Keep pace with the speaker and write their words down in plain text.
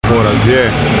poraz,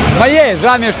 je. Pa je,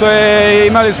 žao mi je što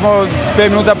imali smo 5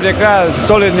 minuta prije kraja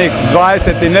solidnih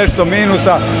 20 i nešto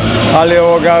minusa, ali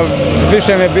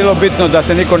više mi je bilo bitno da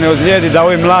se niko ne ozlijedi, da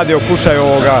ovi mladi okušaju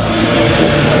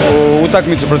u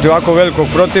utakmicu protiv ovako velikog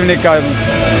protivnika.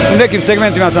 U nekim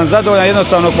segmentima sam zadovoljan,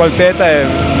 jednostavno kvaliteta je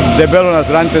debelo na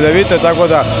strani Cedevite, tako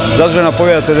da zaslužena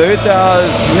pobjeda Cedevite, a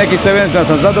s nekim segmentima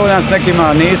sam zadovoljan, s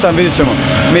nekima nisam, vidit ćemo.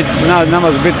 Nama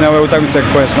su bitne ove utakmice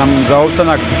koje su nam za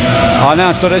opstanak, a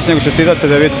nemam što reći nego čestitati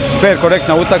Cedevite. Fair,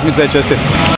 korektna utakmica i čestit.